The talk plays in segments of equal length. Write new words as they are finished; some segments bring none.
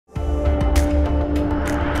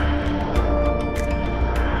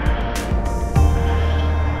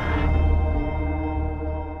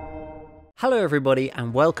Hello everybody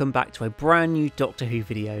and welcome back to a brand new Doctor Who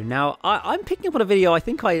video. Now, I'm picking up on a video, I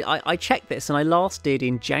think I checked this and I last did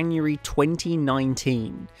in January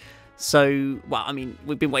 2019. So, well, I mean,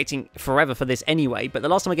 we've been waiting forever for this anyway, but the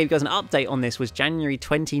last time I gave you guys an update on this was January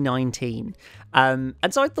 2019. And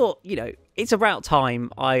so I thought, you know, it's about time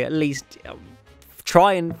I at least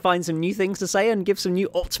try and find some new things to say and give some new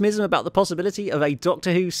optimism about the possibility of a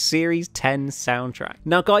Doctor Who Series 10 soundtrack.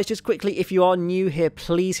 Now guys, just quickly, if you are new here,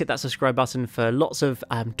 please hit that subscribe button for lots of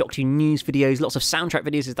Doctor Who news videos, lots of soundtrack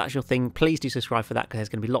videos if that's your thing. Please do subscribe for that because there's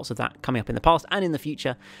going to be lots of that coming up in the past and in the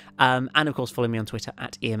future. And of course follow me on Twitter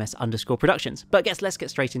at EMS_Productions. But let's get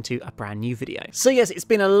straight into a brand new video. So yes, it's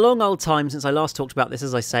been a long old time since I last talked about this,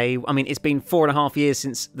 as I say. I mean, it's been 4.5 years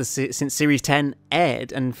since Series 10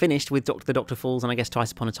 aired and finished with The Doctor Falls, and I guess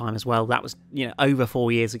Twice Upon a Time as well. That was, you know, over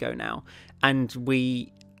 4 years ago now, and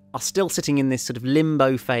we are still sitting in this sort of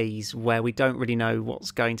limbo phase where we don't really know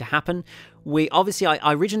what's going to happen.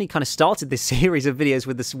 I originally kind of started this series of videos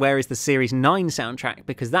with this Where is the Series 9 soundtrack,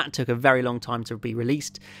 because that took a very long time to be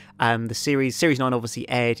released. The Series 9 obviously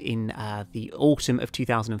aired in the autumn of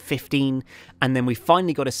 2015, and then we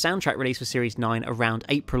finally got a soundtrack release for Series 9 around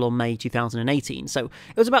April or May 2018. So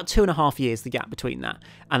it was about 2.5 years, the gap between that.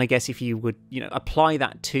 And I guess if you would, you know, apply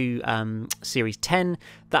that to Series 10,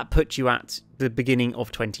 that puts you at the beginning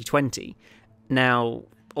of 2020. Now,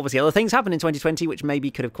 obviously other things happened in 2020 which maybe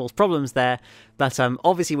could have caused problems there, but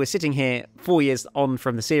obviously we're sitting here 4 years on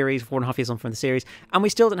from the series, 4.5 years on from the series, and we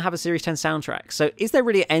still don't have a Series 10 soundtrack. So is there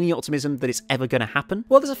really any optimism that it's ever going to happen?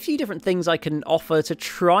 Well, there's a few different things I can offer to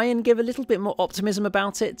try and give a little bit more optimism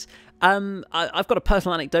about it. I've got a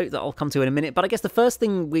personal anecdote that I'll come to in a minute, but I guess the first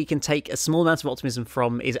thing we can take a small amount of optimism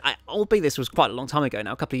from is, albeit this was quite a long time ago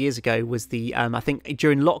now, a couple of years ago, was the, I think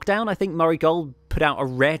during lockdown, I think Murray Gold put out a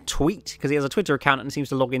rare tweet, because he has a Twitter account and seems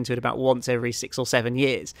to log into it about once every 6 or 7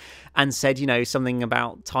 years, and said, you know, something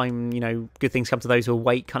about time, you know, good things come to those who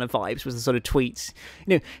wait kind of vibes was the sort of tweets,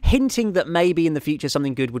 you know, hinting that maybe in the future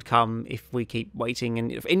something good would come if we keep waiting,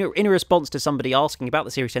 and in a response to somebody asking about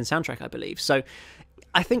the Series 10 soundtrack, I believe. So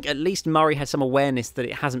I think at least Murray had some awareness that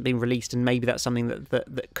it hasn't been released, and maybe that's something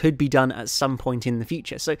that could be done at some point in the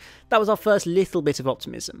future. So that was our first little bit of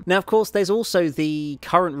optimism. Now, of course, there's also the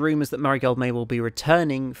current rumours that Murray Gold may well be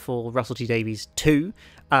returning for Russell T Davies 2.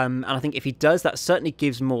 And I think if he does, that certainly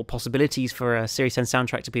gives more possibilities for a Series 10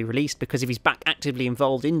 soundtrack to be released, because if he's back actively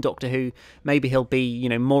involved in Doctor Who, maybe he'll be, you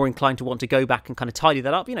know, more inclined to want to go back and kind of tidy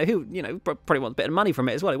that up. You know, who, you know, probably want a bit of money from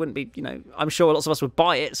it as well. It wouldn't be, you know, I'm sure lots of us would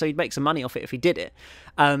buy it, so he'd make some money off it if he did it.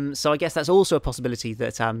 So I guess that's also a possibility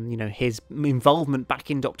that, you know, his involvement back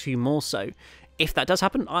in Doctor Who more so. If that does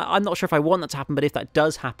happen, I'm not sure if I want that to happen, but if that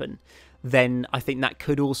does happen, then I think that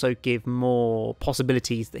could also give more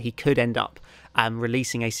possibilities that he could end up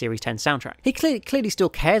releasing a Series 10 soundtrack. He clearly still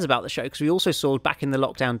cares about the show, because we also saw back in the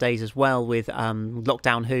lockdown days as well with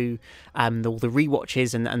Lockdown Who, all the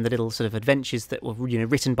rewatches and the little sort of adventures that were, you know,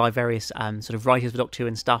 written by various sort of writers for Doctor Who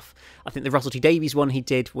and stuff. I think the Russell T Davies one he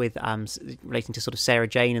did with relating to sort of Sarah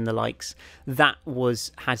Jane and the likes, that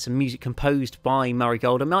had some music composed by Murray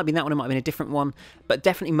Gold. It might have been that one, it might have been a different one, but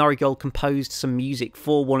definitely Murray Gold composed some music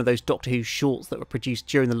for one of those Doctor Who shorts that were produced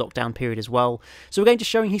during the lockdown period as well. So we're going to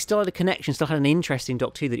showing he still had a connection, still had an interest in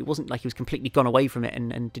Doctor Who, that it wasn't like he was completely gone away from it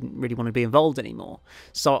and didn't really want to be involved anymore.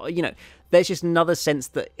 So, you know, there's just another sense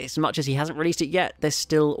that as much as he hasn't released it yet, there's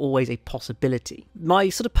still always a possibility. My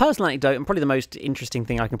sort of personal anecdote, and probably the most interesting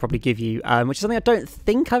thing I can probably give you, which is something I don't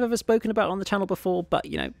think I've ever spoken about on the channel before, but,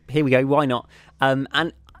 you know, here we go, why not?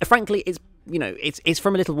 And frankly, it's, you know, it's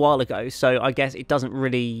from a little while ago, so I guess it doesn't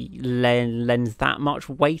really lend that much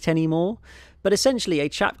weight anymore. But essentially, a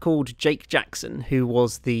chap called Jake Jackson, who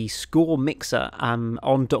was the score mixer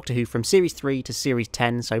on Doctor Who from Series 3 to Series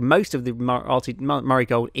 10, so most of the Murray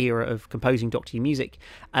Gold era of composing Doctor Who music,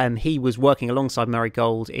 he was working alongside Murray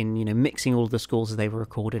Gold in, you know, mixing all of the scores as they were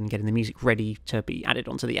recorded and getting the music ready to be added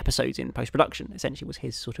onto the episodes in post-production. Essentially was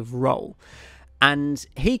his sort of role. And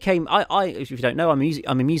he came, if you don't know, I'm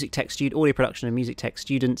a music tech student, audio production and music tech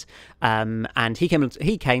student, and he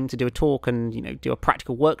came to do a talk and, you know, do a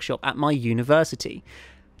practical workshop at my university.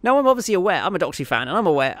 Now, I'm obviously aware, I'm a Doctor Who fan, and I'm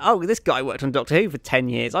aware, oh, this guy worked on Doctor Who for 10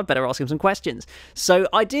 years, I better ask him some questions. So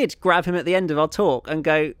I did grab him at the end of our talk and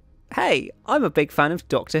go, hey, I'm a big fan of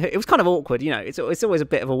Doctor Who. It was kind of awkward, you know, it's always a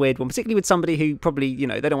bit of a weird one, particularly with somebody who probably, you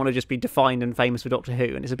know, they don't want to just be defined and famous for Doctor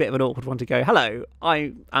Who, and it's a bit of an awkward one to go, hello,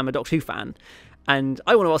 I am a Doctor Who fan, and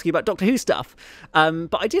I want to ask you about Doctor Who stuff.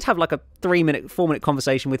 But I did have like a 4-minute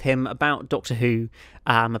conversation with him about Doctor Who,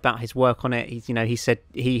 about his work on it. He said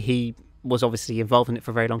he was obviously involved in it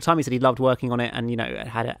for a very long time. He said he loved working on it, and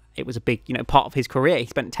it was a big part of his career. He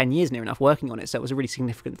spent 10 years near enough working on it, so it was a really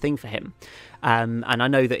significant thing for him. And I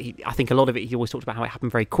know that I think a lot of it, he always talked about how it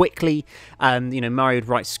happened very quickly. Murray would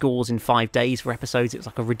write scores in 5 days for episodes. It was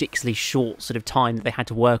like a ridiculously short sort of time that they had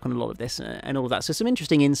to work on a lot of this and all of that. So some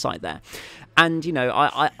interesting insight there. And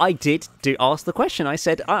I did ask the question. I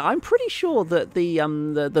said, I'm pretty sure that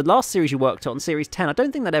the last series you worked on, series 10, I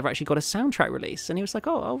don't think that ever actually got a soundtrack release. And he was like,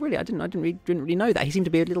 oh really? I didn't really know that. He seemed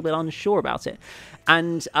to be a little bit unsure about it.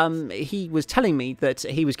 And he was telling me that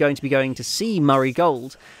he was going to be going to see Murray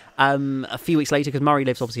Gold a few weeks later, because Murray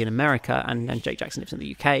lives obviously in America and Jake Jackson lives in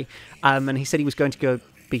the UK. And he said he was going to go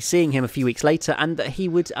be seeing him a few weeks later, and that he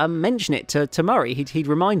would mention it to Murray. He'd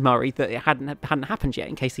remind Murray that it hadn't happened yet,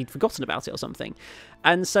 in case he'd forgotten about it or something.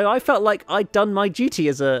 And so I felt like I'd done my duty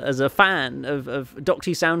as a fan of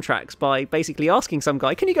Doctor Who soundtracks by basically asking some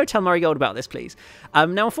guy, can you go tell Murray Gold about this, please?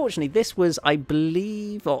 Now, unfortunately, this was, I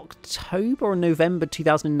believe, October or November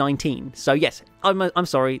 2019. So yes, I'm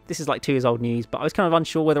sorry, this is like 2 years old news, but I was kind of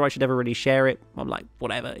unsure whether I should ever really share it. I'm like,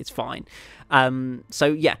 whatever, it's fine. So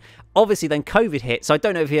yeah, obviously then COVID hit, so I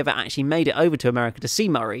don't know if he ever actually made it over to America to see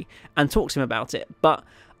Murray and talk to him about it, but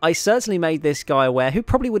I certainly made this guy aware, who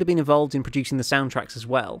probably would have been involved in producing the soundtracks as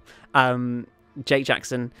well, Jake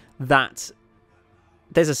Jackson, that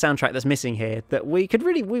there's a soundtrack that's missing here that we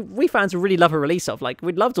fans would really love a release of. Like,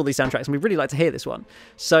 we'd loved all these soundtracks and we'd really like to hear this one.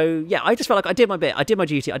 So yeah, I just felt like I did my bit, I did my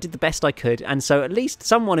duty, I did the best I could, and so at least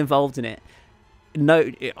someone involved in it.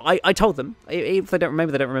 No, I told them, if they don't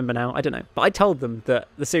remember now, I don't know, but I told them that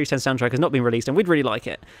the Series 10 soundtrack has not been released and we'd really like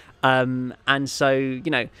it. And so,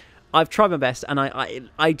 I've tried my best, and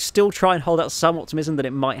I still try and hold out some optimism that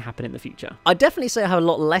it might happen in the future. I definitely say I have a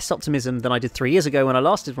lot less optimism than I did 3 years ago when I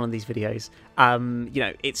last did one of these videos.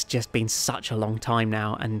 It's just been such a long time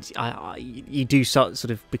now, and you do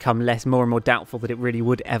sort of become more and more doubtful that it really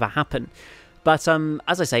would ever happen. But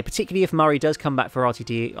as I say, particularly if Murray does come back for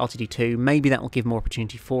RTD2, maybe that will give more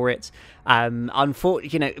opportunity for it.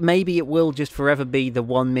 Unfortunately, maybe it will just forever be the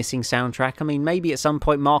one missing soundtrack. I mean, maybe at some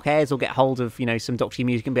point Mark Ayres will get hold of some Doctor Who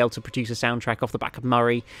music and be able to produce a soundtrack off the back of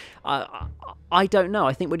Murray. I don't know.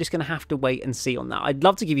 I think we're just going to have to wait and see on that. I'd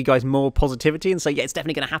love to give you guys more positivity and say, yeah, it's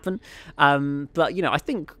definitely going to happen. But I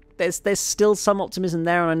think there's still some optimism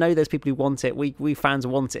there, and I know there's people who want it. We fans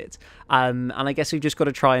want it, and I guess we've just got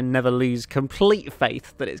to try and never lose complete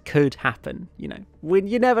faith that it could happen. When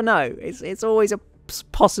you never know, it's always a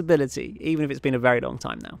possibility, even if it's been a very long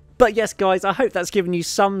time now. But yes, guys, I hope that's given you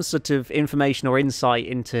some sort of information or insight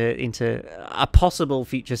into a possible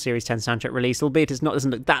future Series 10 soundtrack release, albeit it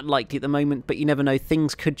doesn't look that likely at the moment, but you never know,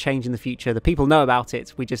 things could change in the future. The people know about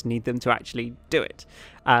it, we just need them to actually do it.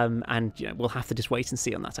 And we'll have to just wait and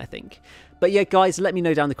see on that, I think. But yeah, guys, let me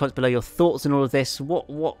know down in the comments below your thoughts on all of this.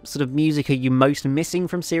 What sort of music are you most missing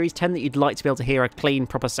from Series 10 that you'd like to be able to hear a clean,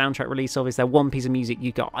 proper soundtrack release of? Is there one piece of music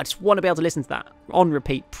you got? I just want to be able to listen to that on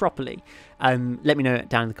repeat properly. Let me know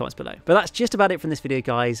down in the comments below. But that's just about it from this video,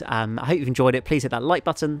 guys. I hope you've enjoyed it. Please hit that like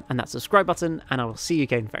button and that subscribe button, and I will see you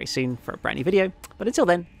again very soon for a brand new video. But until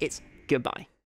then, it's goodbye.